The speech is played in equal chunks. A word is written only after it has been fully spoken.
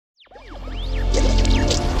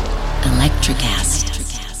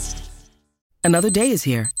NutraCast. Another day is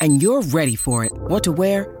here, and you're ready for it. What to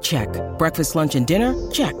wear? Check. Breakfast, lunch, and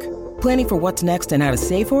dinner? Check. Planning for what's next and how to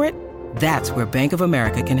save for it? That's where Bank of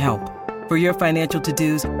America can help. For your financial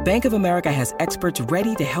to-dos, Bank of America has experts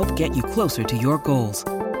ready to help get you closer to your goals.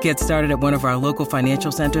 Get started at one of our local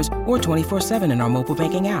financial centers or 24/7 in our mobile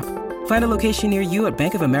banking app. Find a location near you at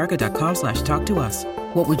bankofamerica.com/talktous.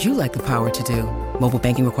 What would you like the power to do? Mobile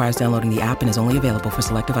banking requires downloading the app and is only available for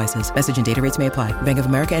select devices. Message and data rates may apply. Bank of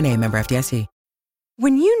America N.A., member FDIC.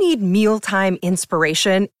 When you need mealtime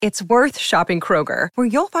inspiration, it's worth shopping Kroger, where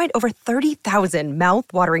you'll find over 30,000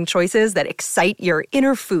 mouth-watering choices that excite your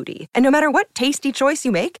inner foodie. And no matter what tasty choice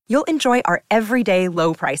you make, you'll enjoy our everyday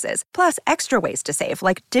low prices, plus extra ways to save,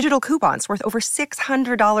 like digital coupons worth over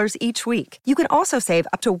 $600 each week. You can also save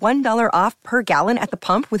up to $1 off per gallon at the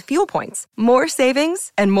pump with fuel points. More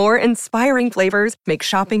savings and more inspiring flavors make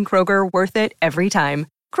shopping Kroger worth it every time.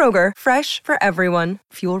 Kroger, fresh for everyone.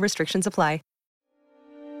 Fuel restrictions apply.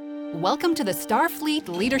 Welcome to the Starfleet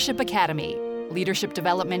Leadership Academy. Leadership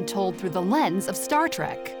development told through the lens of Star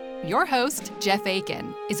Trek. Your host, Jeff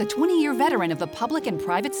Aiken, is a 20-year veteran of the public and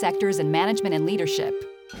private sectors in management and leadership.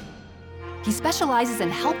 He specializes in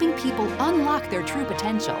helping people unlock their true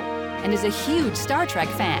potential and is a huge Star Trek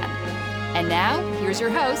fan. And now, here's your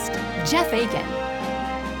host, Jeff Aiken.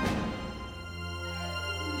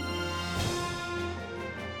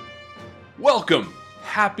 Welcome!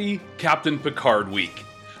 Happy Captain Picard Week.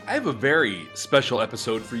 I have a very special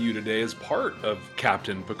episode for you today as part of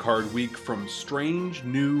Captain Picard Week from Strange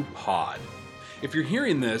New Pod. If you're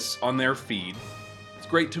hearing this on their feed, it's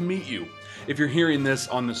great to meet you. If you're hearing this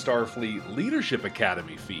on the Starfleet Leadership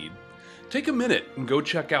Academy feed, take a minute and go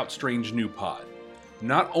check out Strange New Pod.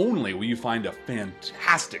 Not only will you find a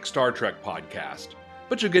fantastic Star Trek podcast,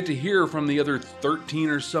 but you'll get to hear from the other 13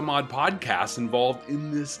 or some odd podcasts involved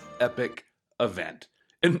in this epic event.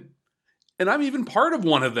 And I'm even part of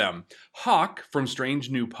one of them. Hawk from Strange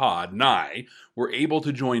New Pod and I were able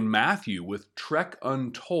to join Matthew with Trek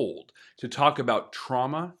Untold to talk about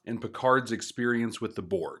trauma and Picard's experience with the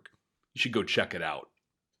Borg. You should go check it out.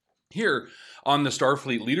 Here on the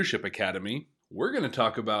Starfleet Leadership Academy, we're going to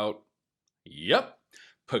talk about,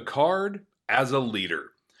 Picard as a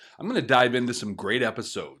leader. I'm going to dive into some great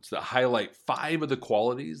episodes that highlight 5 of the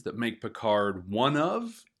qualities that make Picard one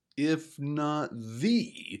of, if not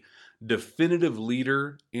the definitive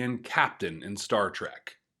leader and captain in Star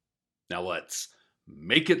Trek. Now let's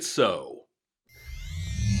make it so.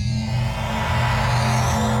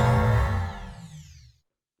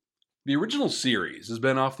 The original series has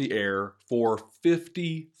been off the air for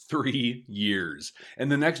 53 years,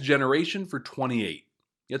 and the next generation for 28.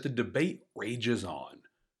 Yet the debate rages on.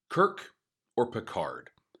 Kirk or Picard?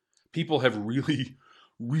 People have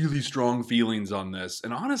really strong feelings on this,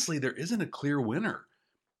 and honestly, there isn't a clear winner.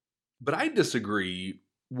 But I disagree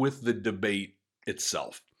with the debate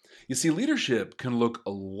itself. You see, leadership can look a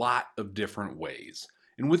lot of different ways.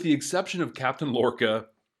 And with the exception of Captain Lorca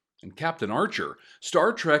and Captain Archer,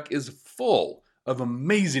 Star Trek is full of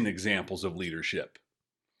amazing examples of leadership.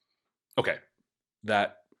 Okay,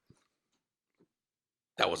 that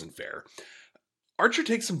wasn't fair. Archer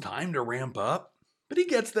takes some time to ramp up, but he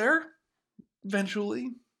gets there eventually.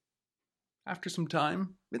 After some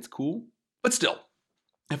time, it's cool. But still,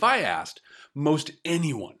 if I asked most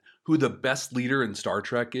anyone who the best leader in Star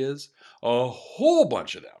Trek is, a whole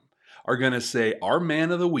bunch of them are going to say our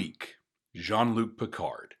man of the week, Jean-Luc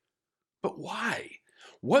Picard. But why?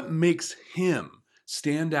 What makes him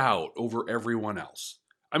stand out over everyone else?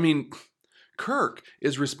 I mean, Kirk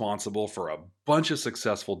is responsible for a bunch of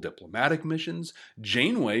successful diplomatic missions.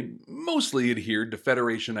 Janeway mostly adhered to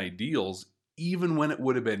Federation ideals, even when it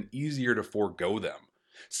would have been easier to forego them.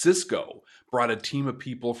 Sisko brought a team of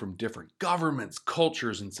people from different governments,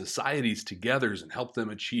 cultures, and societies together and helped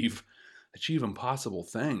them achieve impossible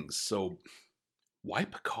things. So why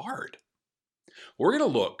Picard? We're going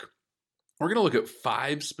to look at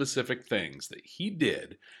 5 specific things that he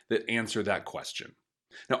did that answer that question.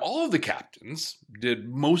 Now, all of the captains did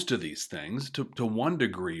most of these things to one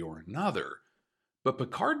degree or another, but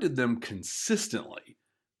Picard did them consistently,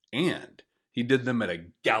 and he did them at a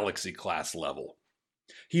galaxy-class level.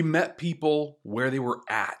 He met people where they were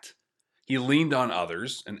at. He leaned on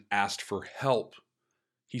others and asked for help.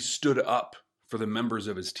 He stood up for the members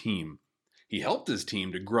of his team. He helped his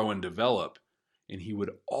team to grow and develop, and he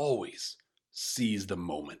would always seize the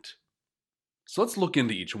moment. So let's look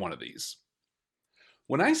into each one of these.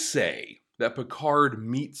 When I say that Picard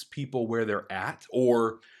meets people where they're at,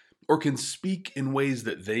 or can speak in ways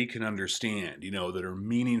that they can understand, that are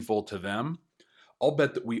meaningful to them, I'll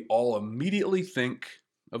bet that we all immediately think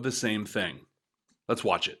of the same thing. Let's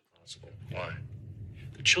watch it. Why?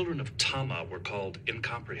 The children of Tama were called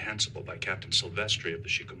incomprehensible by Captain Silvestri of the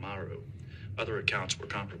Shikamaru. Other accounts were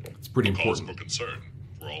comparable. It's pretty Cause important. for concern.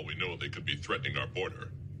 For all we know, they could be threatening our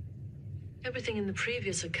border. Everything in the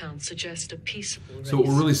previous account suggests a peaceable race. So what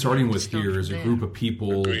we're really starting with Start here from is a there. group of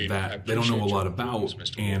people Agreed. that they don't know a lot about,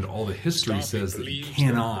 and all the history says that you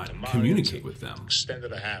cannot communicate with them.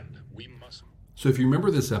 Extended a hand. We must. So if you remember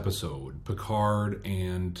this episode, Picard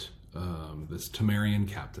and this Tamarian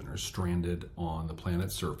captain are stranded on the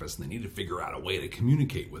planet's surface, and they need to figure out a way to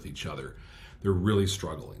communicate with each other. They're really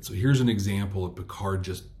struggling. So here's an example of Picard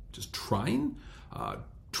just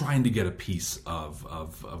trying to get a piece of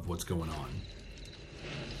what's going on.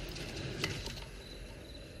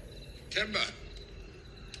 Timber.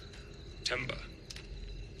 Timber.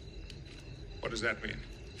 What does that mean?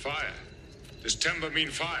 Fire. Does timber mean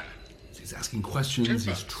fire? He's asking questions. Timber.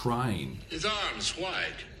 He's trying. His arms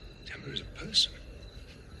wide. Timber is a person.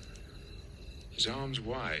 His arms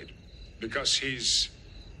wide. Because he's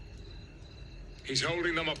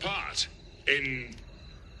holding them apart. In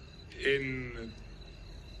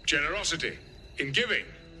generosity. In giving.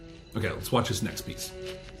 Okay, let's watch this next piece.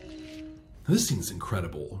 Now, this scene's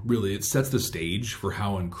incredible. Really, it sets the stage for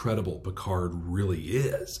how incredible Picard really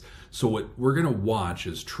is. So what we're going to watch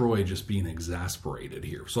is Troy just being exasperated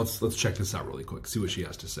here. So let's check this out really quick, see what she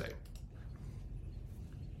has to say.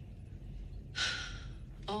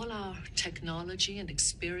 All our technology and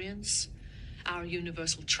experience, our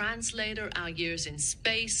universal translator, our years in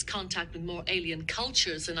space, contact with more alien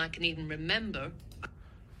cultures than I can even remember.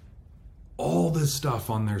 All this stuff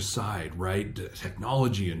on their side, right?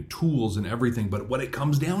 Technology and tools and everything. But what it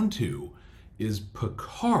comes down to is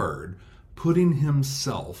Picard putting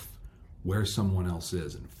himself where someone else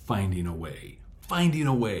is and finding a way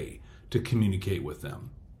to communicate with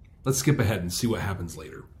them. Let's skip ahead and see what happens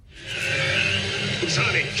later.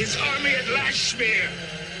 Uzani, his army at Lashmere.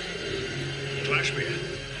 At Lashmere?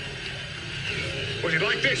 Was it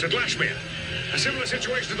like this at Lashmere? A similar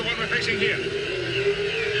situation to the one we're facing here.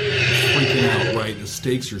 Freaking out, right? The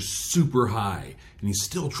stakes are super high, and he's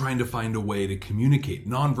still trying to find a way to communicate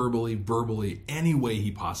non-verbally, verbally, any way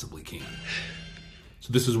he possibly can.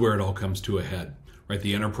 So this is where it all comes to a head, right?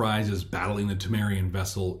 The Enterprise is battling the Tamarian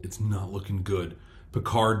vessel. It's not looking good.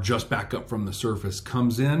 Picard, just back up from the surface,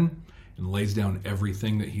 comes in and lays down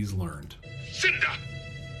everything that he's learned. Cinder!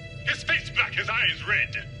 His face black, his eyes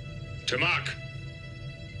red. Tamak.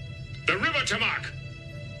 The river Tamak.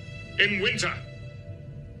 In winter.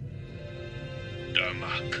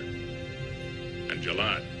 Darmak. And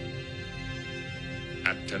Jalad.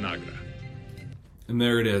 At Tanagra. And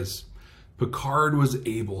there it is. Picard was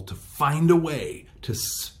able to find a way to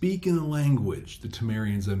speak in a language the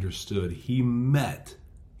Tamarians understood. He met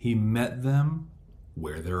them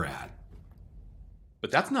where they're at. But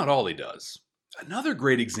that's not all he does. Another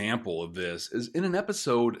great example of this is in an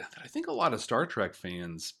episode that I think a lot of Star Trek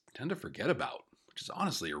fans tend to forget about, which is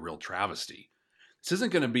honestly a real travesty. This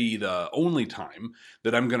isn't going to be the only time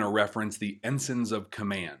that I'm going to reference the Ensigns of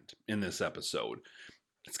Command in this episode.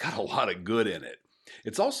 It's got a lot of good in it.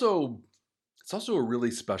 It's also a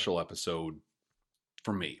really special episode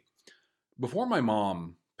for me. Before my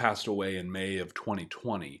mom passed away in May of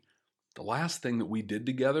 2020, the last thing that we did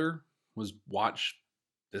together was watch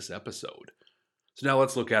this episode. So now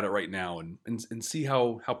let's look at it right now and see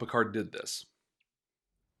how Picard did this.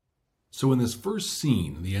 So in this first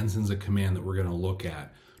scene, the Ensigns of Command that we're going to look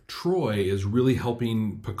at, Troy is really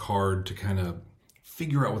helping Picard to kind of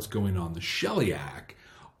figure out what's going on. The Shellyak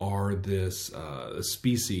are this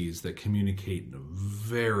species that communicate in a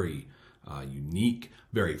very unique,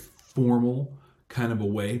 very formal kind of a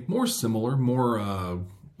way. More similar, more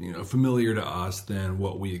familiar to us than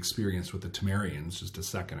what we experienced with the Tamarians just a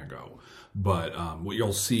second ago. But what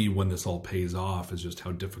you'll see when this all pays off is just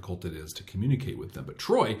how difficult it is to communicate with them. But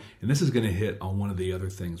Troy, and this is going to hit on one of the other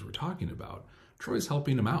things we're talking about, Troy's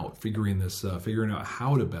helping him out, figuring out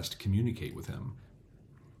how to best communicate with him.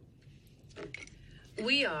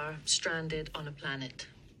 We are stranded on a planet.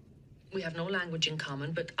 We have no language in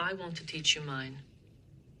common, but I want to teach you mine.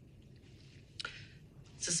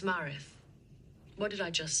 Sismarith. What did I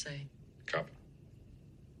just say? Cup.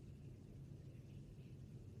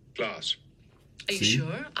 Glass. Are you See?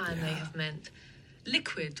 sure? I may Yeah. have meant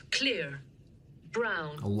liquid, clear,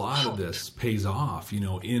 brown, A lot hot. of this pays off, in We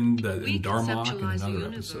Darmok and conceptualize in the other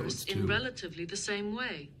universe episodes in too. relatively the same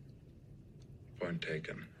way. Point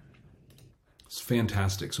taken. It's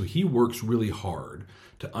fantastic. So he works really hard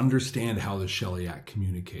to understand how the Shellyak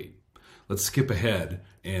communicate. Let's skip ahead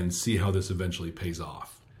and see how this eventually pays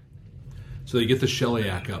off. So they get the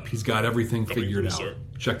Shellyak up. He's got everything figured out. Sir.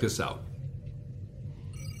 Check this out.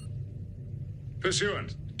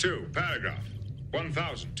 Pursuant to paragraph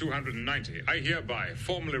 1290, I hereby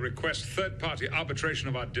formally request third-party arbitration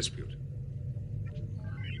of our dispute.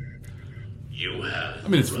 You have. I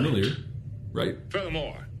mean, it's familiar, right?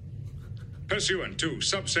 Furthermore, pursuant to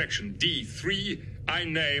subsection D3, I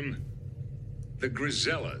name the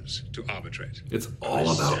Grisellas to arbitrate. It's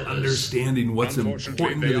all about understanding what's important to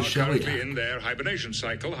Unfortunately, the they are currently Shellyak. in their hibernation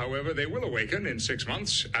cycle. However, they will awaken in 6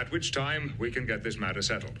 months, at which time we can get this matter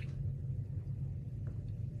settled.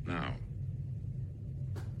 Now,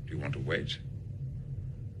 do you want to wait?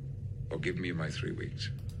 Or give me my 3 weeks?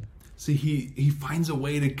 See, he finds a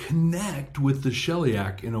way to connect with the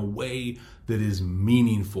Shellyak in a way that is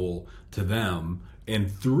meaningful to them,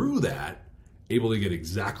 and through that, able to get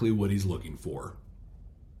exactly what he's looking for.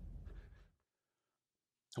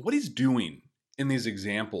 What he's doing in these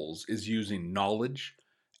examples is using knowledge,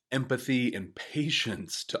 empathy, and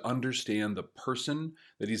patience to understand the person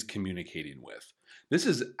that he's communicating with. This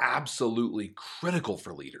is absolutely critical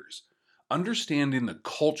for leaders. Understanding the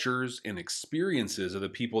cultures and experiences of the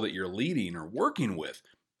people that you're leading or working with,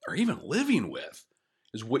 or even living with,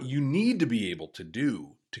 is what you need to be able to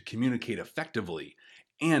do to communicate effectively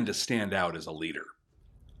and to stand out as a leader.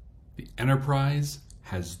 The Enterprise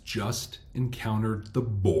has just encountered the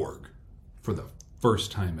Borg for the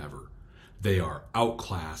first time ever. They are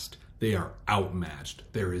outclassed. They are outmatched.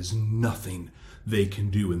 There is nothing they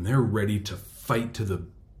can do, and they're ready to fight to the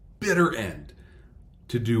bitter end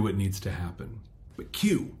to do what needs to happen. But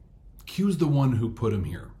Q's the one who put him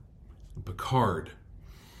here. Picard,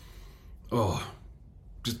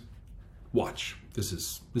 just watch. This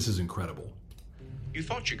is incredible. You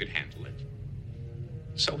thought you could handle it.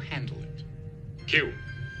 So handle it. Q.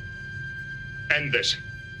 End this.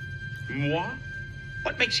 Moi?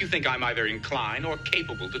 What makes you think I'm either inclined or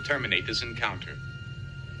capable to terminate this encounter?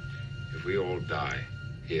 If we all die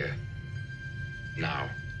here, now,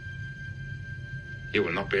 you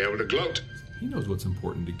will not be able to gloat. He knows what's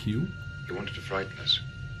important to Q. You wanted to frighten us.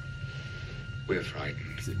 We're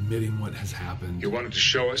frightened. He's admitting what has happened. You wanted to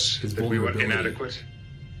show us His that we were vulnerability. inadequate.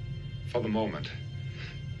 For the moment,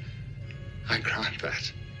 I grant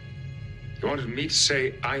that. You wanted me to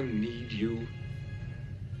say, I need you.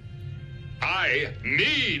 I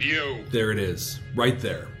need you. There it is, right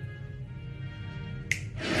there.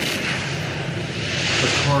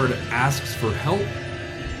 Picard asks for help.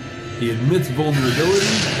 He admits vulnerability,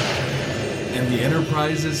 and the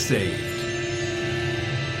Enterprise is saved.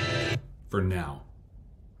 For now.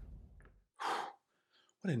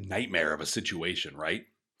 What a nightmare of a situation, right?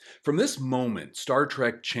 From this moment, Star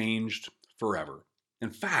Trek changed forever. In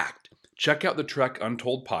fact, check out the Trek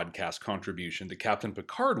Untold podcast contribution to Captain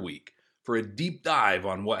Picard Week for a deep dive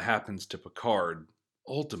on what happens to Picard,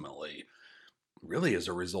 ultimately, really as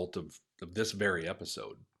a result of this very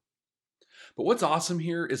episode. But what's awesome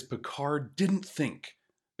here is Picard didn't think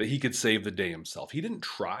that he could save the day himself. He didn't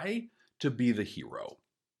try to be the hero.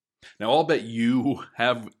 Now, I'll bet you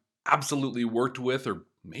have absolutely worked with or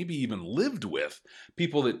maybe even lived with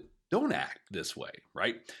people that don't act this way,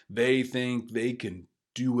 right? They think they can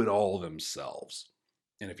do it all themselves.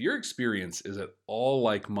 And if your experience is at all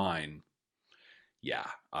like mine,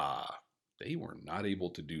 they were not able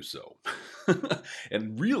to do so.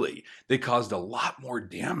 And really, they caused a lot more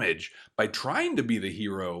damage by trying to be the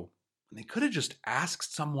hero when they could have just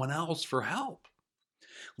asked someone else for help.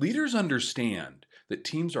 Leaders understand that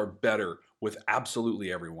teams are better with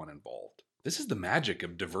absolutely everyone involved. This is the magic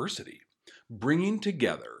of diversity. Bringing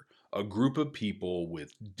together a group of people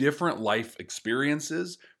with different life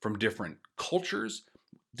experiences from different cultures,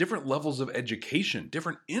 different levels of education,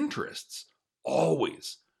 different interests,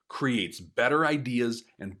 always creates better ideas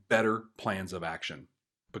and better plans of action.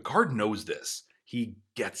 Picard knows this. He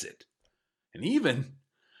gets it. And even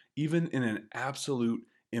in an absolute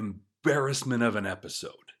embarrassment of an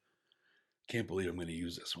episode, can't believe I'm going to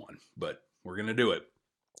use this one, but we're going to do it.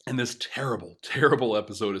 In this terrible, terrible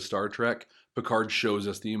episode of Star Trek, Picard shows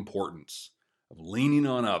us the importance of leaning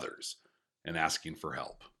on others and asking for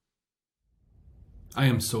help. I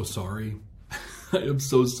am so sorry. I am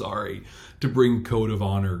so sorry to bring Code of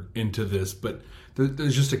Honor into this, but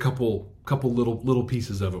there's just a couple little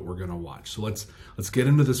pieces of it we're going to watch. So let's get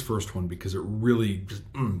into this first one because it really just,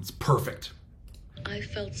 it's perfect. I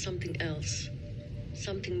felt something else.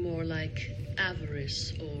 Something more like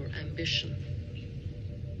avarice or ambition.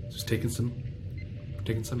 Just taking some.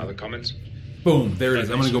 Other comments? Boom! There it is.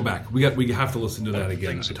 I'm going to go back. We have to listen to that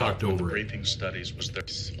again. I talked over it. Briefing studies was there.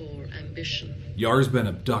 Or ambition. Yar's been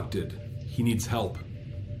abducted. He needs help.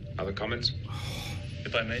 Other comments? The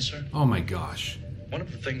If I may, sir? Oh my gosh. One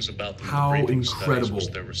of the things about them How in the briefing studies incredible was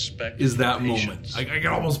their respect is for that moment? patients. I can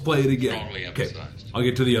almost play it again. Strongly Okay, emphasized. I'll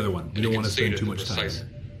get to the other one. We And don't you want to can see spend too the much time. precise,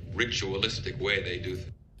 ritualistic way they do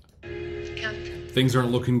things. Captain. Things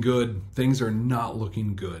aren't looking good. Things are not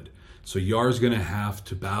looking good. So Yar's going to have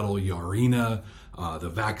to battle Yarina. The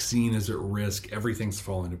vaccine is at risk. Everything's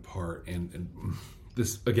falling apart. And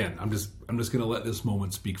this, again, I'm just going to let this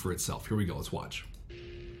moment speak for itself. Here we go. Let's watch.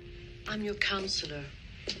 I'm your counselor.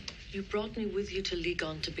 You brought me with you to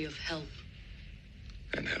Ligon to be of help.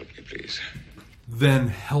 And help me, please. Then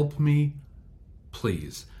help me,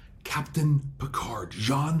 please. Captain Picard,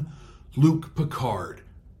 Jean-Luc Picard,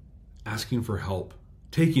 asking for help,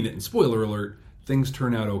 taking it, and spoiler alert, things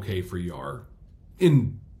turn out okay for Yar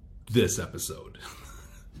in this episode.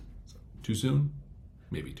 Too soon?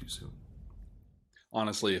 Maybe too soon.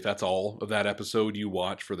 Honestly, if that's all of that episode you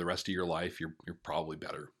watch for the rest of your life, you're probably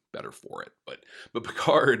better for it. But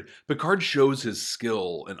Picard shows his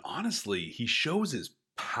skill, and honestly, he shows his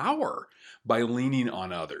power by leaning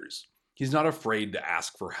on others. He's not afraid to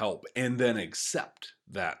ask for help and then accept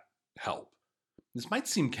that help. This might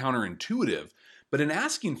seem counterintuitive, but in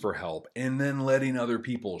asking for help and then letting other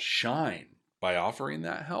people shine by offering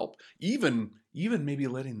that help, even maybe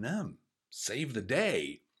letting them save the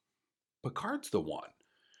day, Picard's the one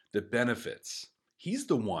that benefits. He's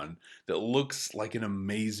the one that looks like an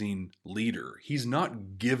amazing leader. He's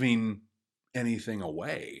not giving anything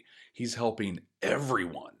away. He's helping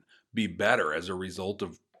everyone be better as a result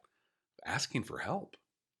of asking for help.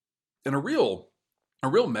 And a real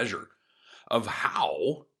measure of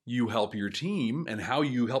how you help your team and how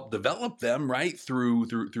you help develop them right through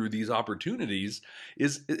these opportunities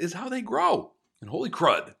is how they grow. And holy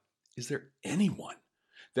crud, is there anyone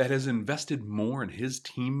that has invested more in his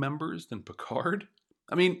team members than Picard?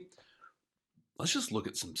 I mean, let's just look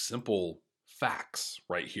at some simple facts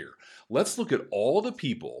right here. Let's look at all the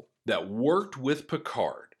people that worked with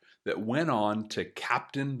Picard that went on to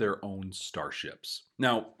captain their own starships.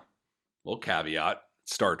 Now, little caveat,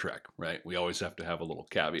 Star Trek, right? We always have to have a little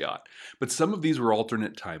caveat. But some of these were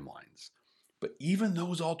alternate timelines. But even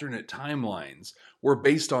those alternate timelines were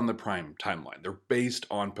based on the prime timeline. They're based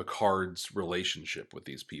on Picard's relationship with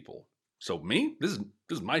these people. So me, this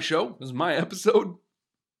is my show. This is my episode.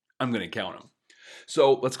 I'm going to count them.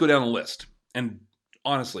 So let's go down the list. And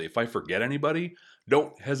honestly, if I forget anybody,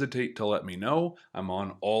 don't hesitate to let me know. I'm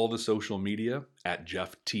on all the social media at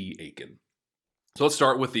Jeff T. Aiken. So let's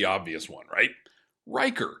start with the obvious one, right?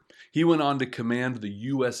 Riker. He went on to command the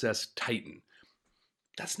USS Titan.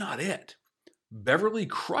 That's not it. Beverly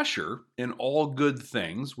Crusher, in All Good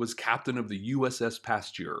Things, was captain of the USS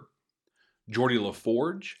Pasteur. Geordi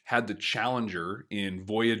LaForge had the Challenger in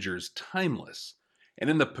Voyager's Timeless. And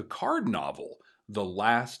in the Picard novel, The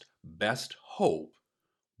Last Best Hope,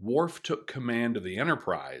 Worf took command of the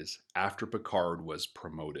Enterprise after Picard was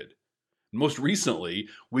promoted. Most recently,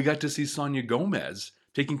 we got to see Sonia Gomez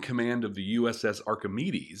taking command of the USS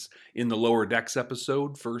Archimedes in the Lower Decks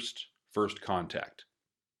episode, First Contact.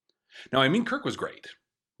 Now, I mean, Kirk was great,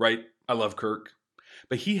 right? I love Kirk.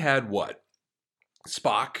 But he had what?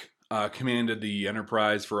 Spock commanded the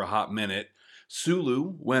Enterprise for a hot minute.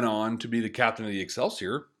 Sulu went on to be the captain of the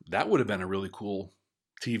Excelsior. That would have been a really cool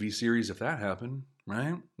TV series if that happened,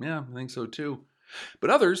 right? Yeah, I think so too. But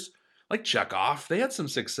others, like Chekhov, they had some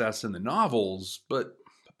success in the novels, but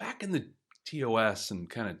back in the TOS and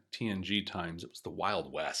kind of TNG times, it was the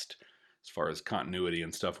Wild West as far as continuity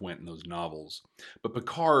and stuff went in those novels. But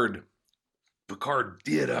Picard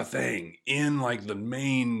did a thing in like the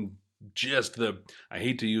main I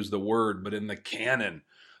hate to use the word, but in the canon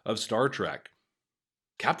of Star Trek.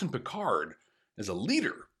 Captain Picard, as a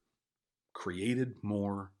leader, created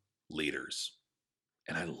more leaders.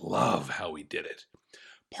 And I love how he did it.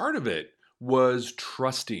 Part of it was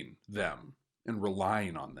trusting them and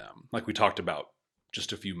relying on them, like we talked about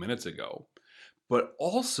just a few minutes ago. But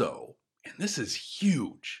also, and this is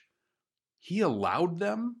huge, he allowed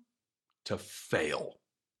them to fail.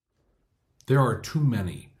 There are too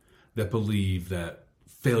many that believe that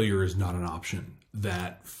failure is not an option,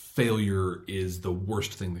 that failure is the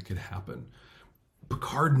worst thing that could happen.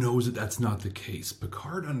 Picard knows that that's not the case.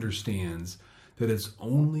 Picard understands that it's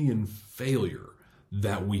only in failure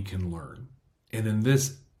that we can learn. And in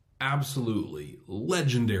this absolutely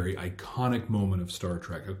legendary, iconic moment of Star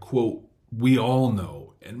Trek, a quote we all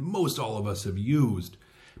know and most all of us have used,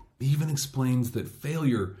 even explains that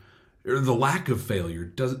failure, or the lack of failure,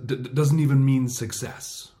 doesn't even mean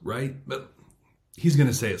success, right? But he's going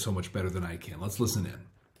to say it so much better than I can. Let's listen in.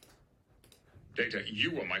 Data,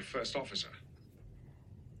 you were my first officer.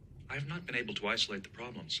 I have not been able to isolate the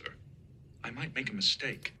problem, sir. I might make a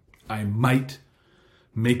mistake. I might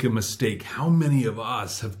make a mistake. How many of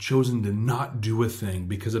us have chosen to not do a thing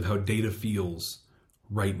because of how Data feels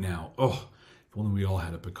right now? Oh, if only we all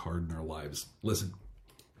had a Picard in our lives. Listen.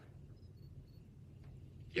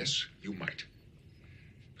 Yes, you might.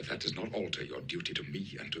 But that does not alter your duty to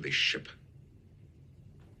me and to this ship.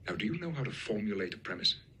 Now, do you know how to formulate a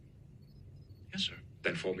premise? Yes, sir.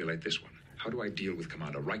 Then formulate this one. How do I deal with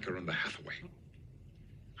Commander Riker and the Hathaway?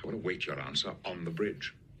 I will await your answer on the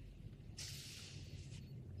bridge.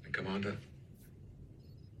 And Commander,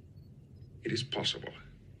 it is possible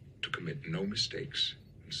to commit no mistakes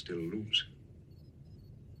and still lose.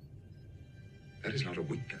 That is not a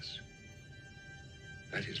weakness.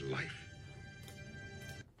 That is life.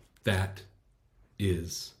 That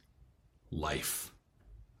is life.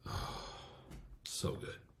 Oh, so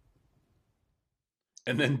good.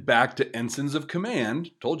 And then back to Ensigns of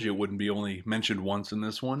Command. Told you it wouldn't be only mentioned once in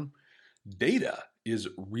this one. Data is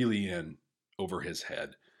really in over his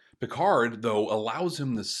head. Picard, though, allows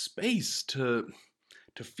him the space to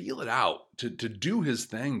feel it out, to do his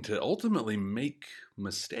thing, to ultimately make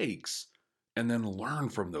mistakes and then learn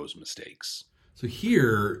from those mistakes. So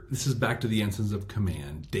here, this is back to the Ensigns of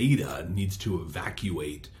Command. Data needs to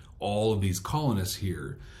evacuate all of these colonists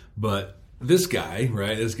here. But this guy,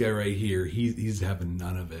 right, here, he's having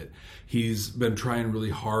none of it. He's been trying really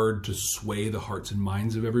hard to sway the hearts and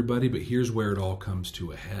minds of everybody, but here's where it all comes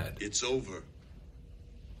to a head. It's over.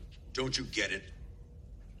 Don't you get it?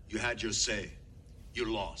 You had your say.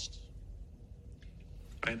 You lost.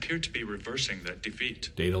 I appear to be reversing that defeat.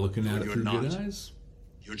 Data looking at it You're through not. good eyes.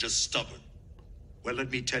 You're just stubborn. Well,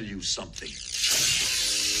 let me tell you something.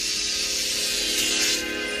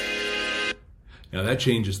 Now that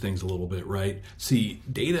changes things a little bit, right? See,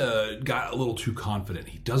 Data got a little too confident.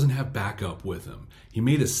 He doesn't have backup with him. He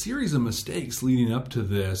made a series of mistakes leading up to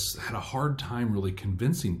this, had a hard time really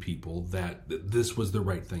convincing people that this was the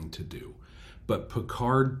right thing to do. But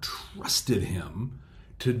Picard trusted him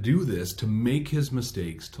to do this, to make his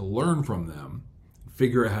mistakes, to learn from them,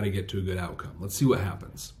 figure out how to get to a good outcome. Let's see what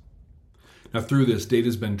happens. Now through this,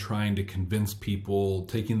 Data's been trying to convince people,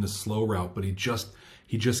 taking the slow route, but he just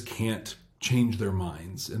can't change their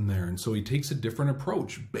minds in there. And so he takes a different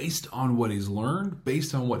approach based on what he's learned,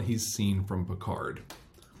 based on what he's seen from Picard.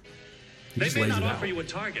 They may not offer you a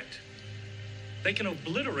target. They can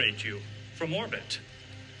obliterate you from orbit.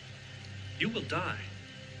 You will die,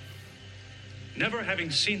 never having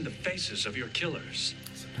seen the faces of your killers.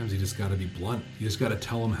 Sometimes you just got to be blunt. You just got to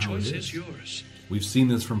tell them how it is. Choice is yours. We've seen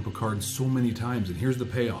this from Picard so many times, and here's the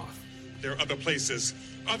payoff. There are other places,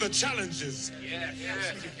 other challenges.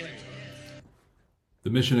 Yes. The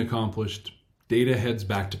mission accomplished. Data heads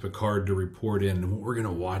back to Picard to report in, and what we're going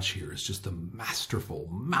to watch here is just a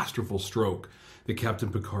masterful stroke that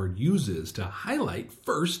Captain Picard uses to highlight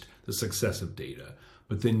first the success of Data,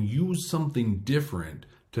 but then use something different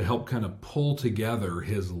to help kind of pull together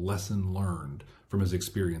his lesson learned from his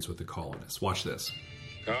experience with the colonists. Watch this.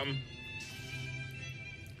 Come.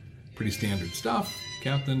 Pretty standard stuff.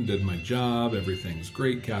 Captain, did my job. Everything's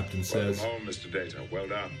great, Captain says. Welcome home, Mr. Data. Well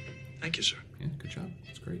done. Thank you, sir. Yeah, good job.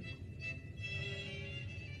 That's great.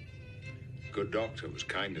 Good doctor was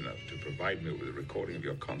kind enough to provide me with a recording of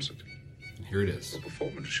your concert. And here it is. Your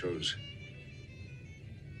performance shows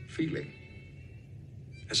feeling.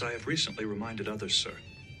 As I have recently reminded others, sir,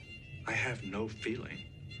 I have no feeling.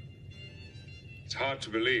 It's hard to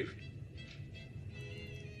believe.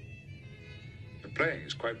 The playing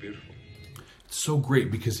is quite beautiful. It's so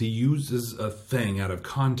great because he uses a thing out of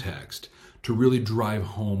context to really drive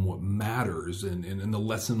home what matters and the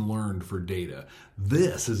lesson learned for Data.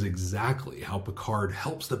 This is exactly how Picard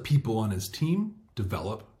helps the people on his team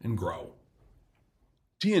develop and grow.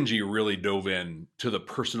 TNG really dove in to the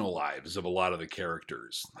personal lives of a lot of the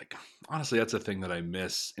characters. Like, honestly, that's a thing that I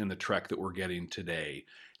miss in the Trek that we're getting today.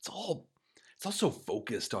 It's also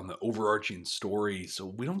focused on the overarching story, so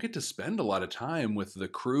we don't get to spend a lot of time with the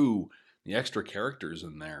crew, the extra characters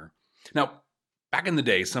in there. Now, back in the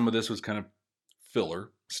day, some of this was kind of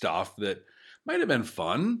filler stuff that might have been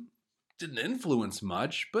fun, didn't influence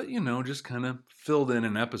much, but, just kind of filled in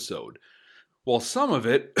an episode. While some of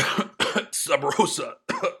it, sub rosa,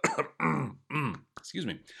 excuse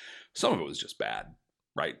me, some of it was just bad,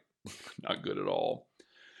 right? Not good at all.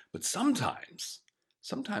 But sometimes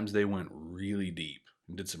they went really deep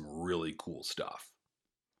and did some really cool stuff.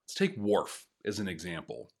 Let's take Worf as an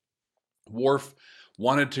example. Worf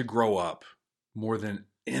wanted to grow up more than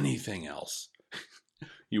anything else.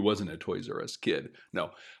 He wasn't a Toys R Us kid.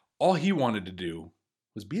 No, all he wanted to do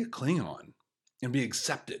was be a Klingon and be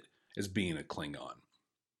accepted as being a Klingon.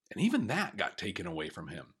 And even that got taken away from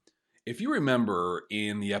him. If you remember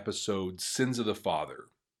in the episode Sins of the Father,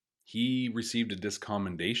 he received a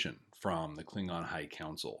discommendation from the Klingon High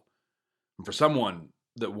Council. And for someone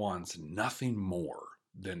that wants nothing more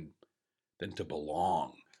than to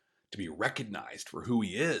belong, to be recognized for who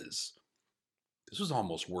he is, this was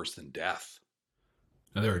almost worse than death.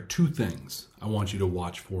 Now, there are two things I want you to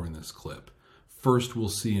watch for in this clip. First, we'll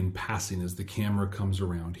see in passing as the camera comes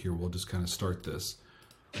around here. We'll just kind of start this.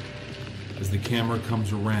 As the camera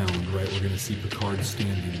comes around, right, we're going to see Picard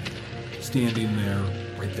standing there,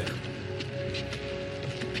 right there.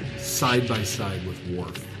 Side by side with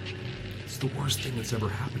Worf. It's the worst thing that's ever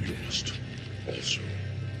happened to him. Also,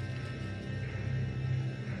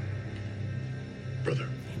 brother.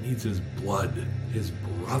 He needs his blood, his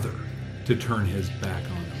brother, to turn his back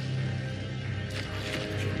on him.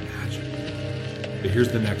 Could you imagine? But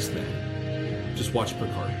here's the next thing. Just watch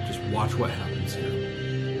Picard. Just watch what happens here.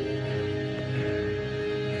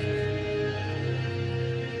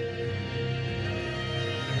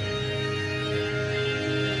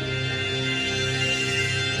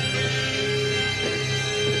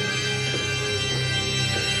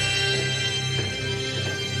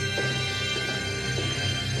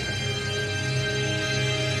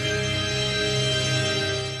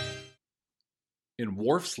 In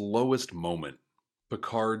Worf's lowest moment,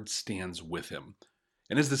 Picard stands with him.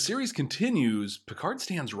 And as the series continues, Picard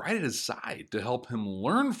stands right at his side to help him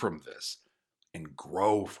learn from this and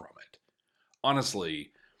grow from it.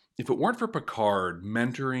 Honestly, if it weren't for Picard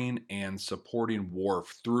mentoring and supporting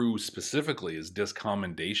Worf through specifically his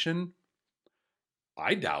discommendation,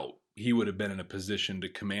 I doubt he would have been in a position to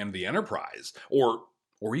command the Enterprise or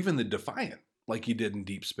even the Defiant like he did in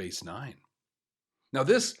Deep Space Nine. Now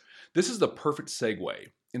this is the perfect segue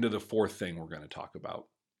into the fourth thing we're going to talk about.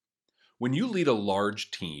 When you lead a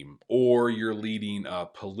large team or you're leading a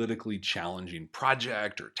politically challenging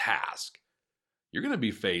project or task, you're going to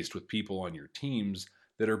be faced with people on your teams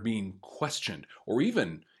that are being questioned or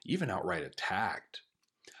even outright attacked.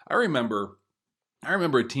 I remember a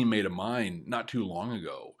teammate of mine not too long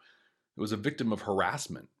ago who was a victim of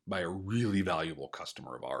harassment by a really valuable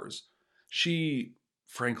customer of ours. She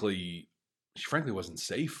frankly wasn't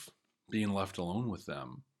safe being left alone with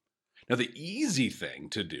them. Now, the easy thing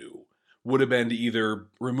to do would have been to either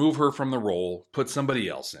remove her from the role, put somebody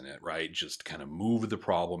else in it, right? Just kind of move the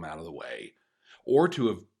problem out of the way, or to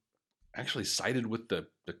have actually sided with the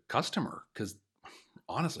customer, because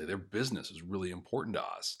honestly, their business is really important to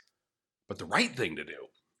us. But the right thing to do,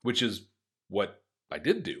 which is what I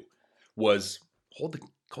did do, was hold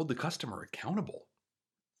the customer accountable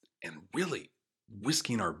and really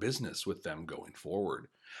risking our business with them going forward.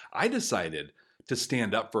 I decided to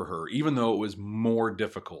stand up for her, even though it was more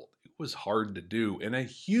difficult. It was hard to do and a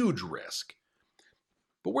huge risk.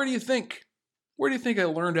 But where do you think I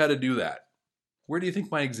learned how to do that? Where do you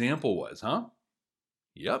think my example was, huh?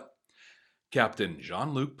 Yep, Captain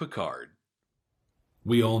Jean-Luc Picard.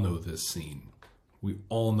 We all know this scene. We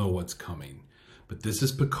all know what's coming. But this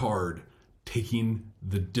is Picard taking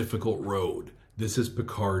the difficult road. This is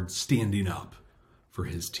Picard standing up for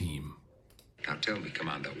his team. Now tell me,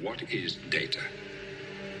 Commander, what is data?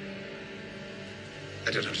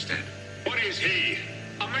 I don't understand. What is he?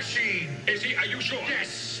 A machine. Is he? Are you sure?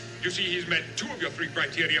 Yes. You see, he's met 2 of your 3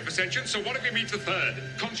 criteria for sentience, so what if he meets the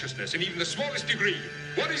 3rd? Consciousness in even the smallest degree.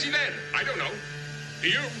 What is he then? I don't know. Do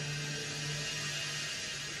you?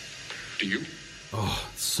 Do you? Oh,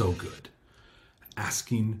 it's so good.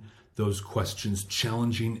 Asking those questions,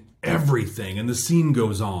 challenging everything, and the scene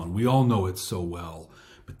goes on. We all know it so well,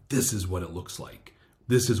 but this is what it looks like.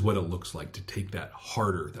 This is what it looks like to take that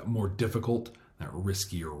harder, that more difficult, that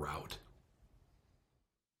riskier route.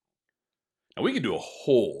 Now we could do a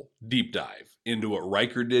whole deep dive into what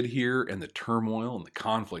Riker did here and the turmoil and the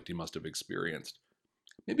conflict he must have experienced.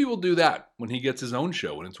 Maybe we'll do that when he gets his own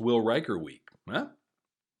show and it's Will Riker week. Huh?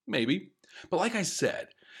 Maybe. But like I said,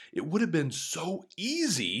 it would have been so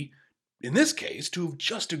easy, in this case, to have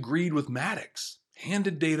just agreed with Maddox,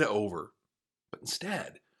 handed Data over. But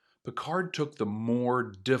instead, Picard took the more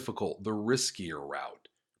difficult, the riskier route.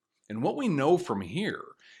 And what we know from here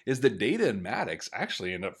is that Data and Maddox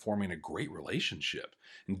actually end up forming a great relationship.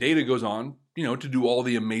 And Data goes on, to do all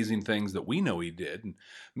the amazing things that we know he did. And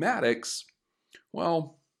Maddox,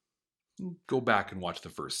 well, go back and watch the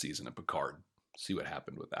first season of Picard. See what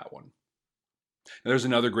happened with that one. Now, there's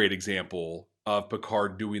another great example of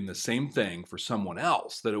Picard doing the same thing for someone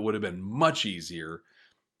else that it would have been much easier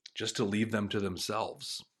just to leave them to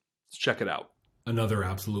themselves. Let's check it out. Another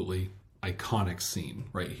absolutely iconic scene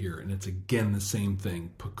right here, and it's again the same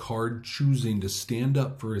thing. Picard choosing to stand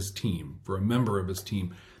up for his team, for a member of his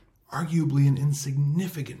team, arguably an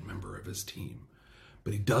insignificant member of his team.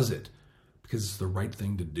 But he does it because it's the right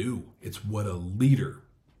thing to do. It's what a leader,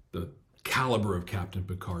 the caliber of Captain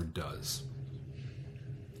Picard, does.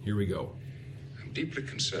 Here we go. I'm deeply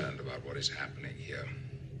concerned about what is happening here.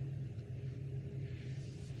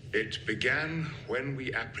 It began when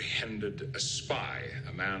we apprehended a spy,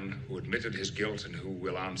 a man who admitted his guilt and who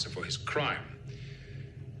will answer for his crime.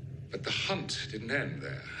 But the hunt didn't end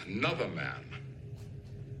there. Another man,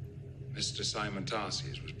 Mr. Simon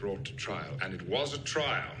Tarses, was brought to trial, and it was a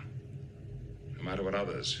trial, no matter what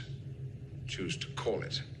others choose to call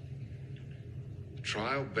it. A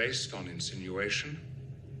trial based on insinuation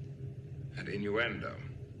and innuendo.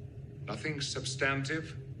 Nothing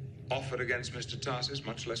substantive offered against Mr. Tarses,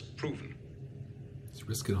 much less proven. He's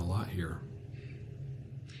risking a lot here.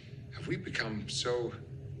 Have we become so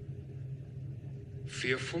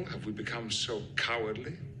fearful? Have we become so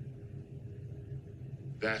cowardly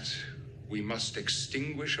that we must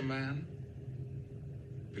extinguish a man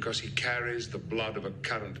because he carries the blood of a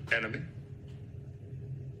current enemy?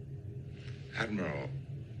 Admiral,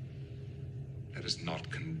 let us not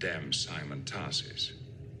condemn Simon Tarses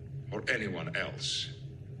or anyone else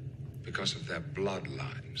because of their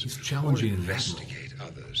bloodlines. He's challenging or investigate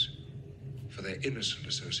others for their innocent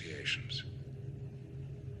associations.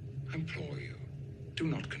 I implore you, do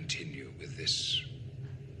not continue with this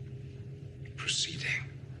proceeding.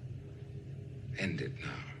 End it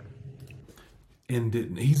now. End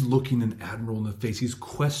it. He's looking an admiral in the face. He's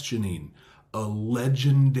questioning a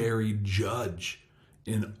legendary judge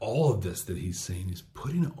in all of this that he's saying. He's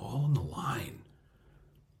putting it all on the line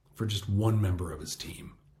for just one member of his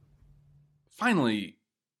team. Finally,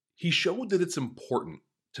 he showed that it's important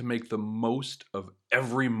to make the most of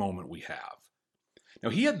every moment we have.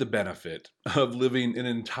 Now, he had the benefit of living an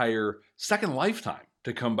entire second lifetime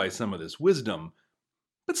to come by some of this wisdom,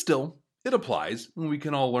 but still, it applies, and we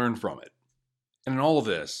can all learn from it. And in all of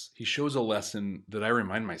this, he shows a lesson that I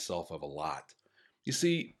remind myself of a lot. You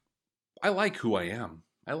see, I like who I am.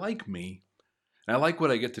 I like me. And I like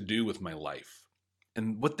what I get to do with my life.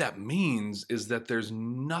 And what that means is that there's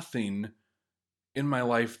nothing in my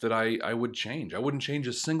life that I would change. I wouldn't change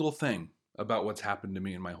a single thing about what's happened to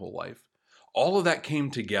me in my whole life. All of that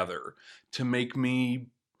came together to make me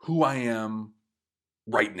who I am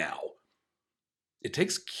right now. It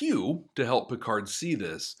takes Q to help Picard see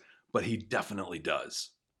this, but he definitely does.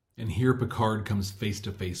 And here Picard comes face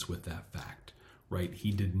to face with that fact, right?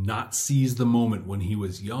 He did not seize the moment when he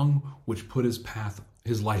was young, which put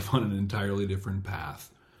his life on an entirely different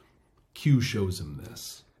path. Q shows him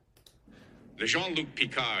this. The Jean-Luc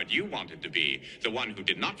Picard you wanted to be, the one who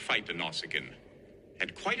did not fight the Nausicaan,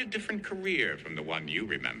 had quite a different career from the one you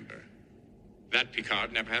remember. That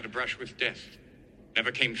Picard never had a brush with death,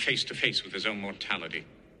 never came face to face with his own mortality,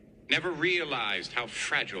 never realized how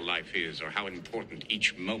fragile life is or how important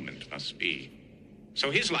each moment must be.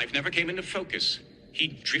 So his life never came into focus. He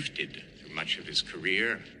drifted through much of his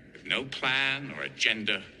career with no plan or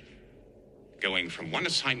agenda, going from one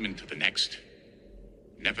assignment to the next,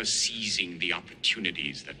 never seizing the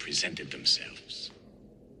opportunities that presented themselves.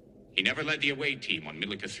 He never led the away team on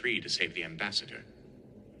Milica 3 to save the ambassador,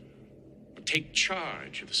 or take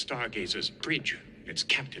charge of the Stargazer's bridge when its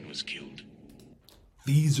captain was killed.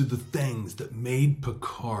 These are the things that made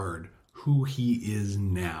Picard who he is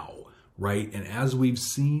now, right? And as we've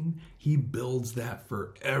seen, he builds that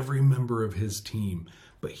for every member of his team.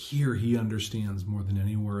 But here he understands more than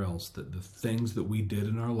anywhere else that the things that we did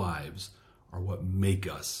in our lives are what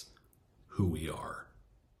make us who we are.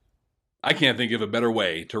 I can't think of a better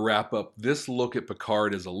way to wrap up this look at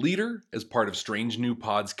Picard as a leader, as part of Strange New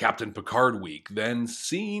Pod's Captain Picard Week, than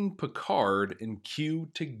seeing Picard and Q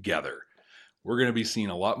together. We're going to be seeing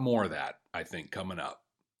a lot more of that, I think, coming up.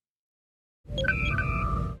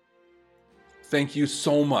 Thank you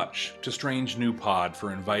so much to Strange New Pod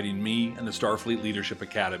for inviting me and the Starfleet Leadership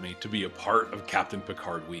Academy to be a part of Captain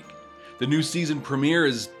Picard Week. The new season premiere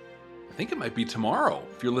is, I think it might be tomorrow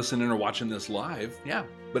if you're listening or watching this live. Yeah,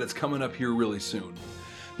 but it's coming up here really soon.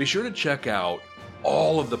 Be sure to check out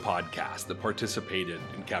all of the podcasts that participated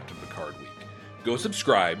in Captain Picard Week. Go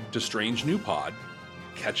subscribe to Strange New Pod,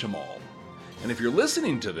 catch them all. And if you're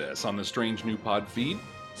listening to this on the Strange New Pod feed,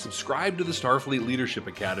 subscribe to the Starfleet Leadership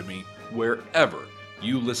Academy wherever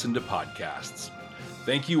you listen to podcasts.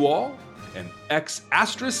 Thank you all, and ex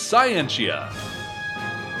Astris Scientia!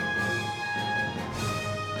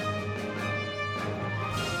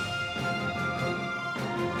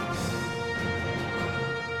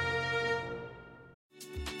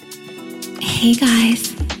 Hey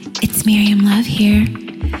guys, it's Miriam Love here,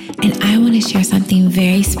 and I want to share something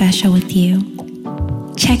very special with you.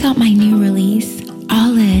 Check out my new release,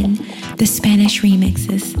 All In, the Spanish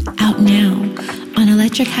remixes, out now on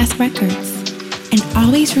Electric House Records. And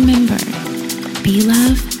always remember, be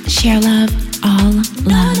love, share love, all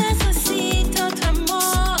love.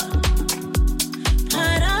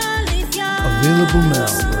 Available now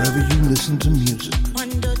wherever you listen to music.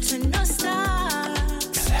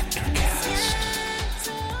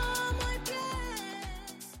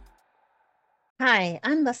 Hi,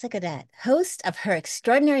 I'm Lessa Gadet, host of Her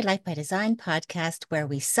Extraordinary Life by Design podcast, where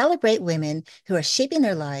we celebrate women who are shaping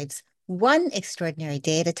their lives one extraordinary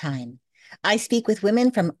day at a time. I speak with women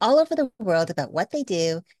from all over the world about what they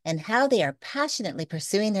do and how they are passionately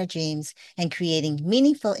pursuing their dreams and creating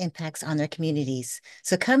meaningful impacts on their communities.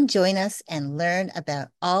 So come join us and learn about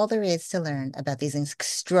all there is to learn about these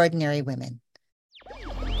extraordinary women.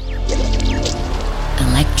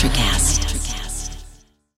 Electricast.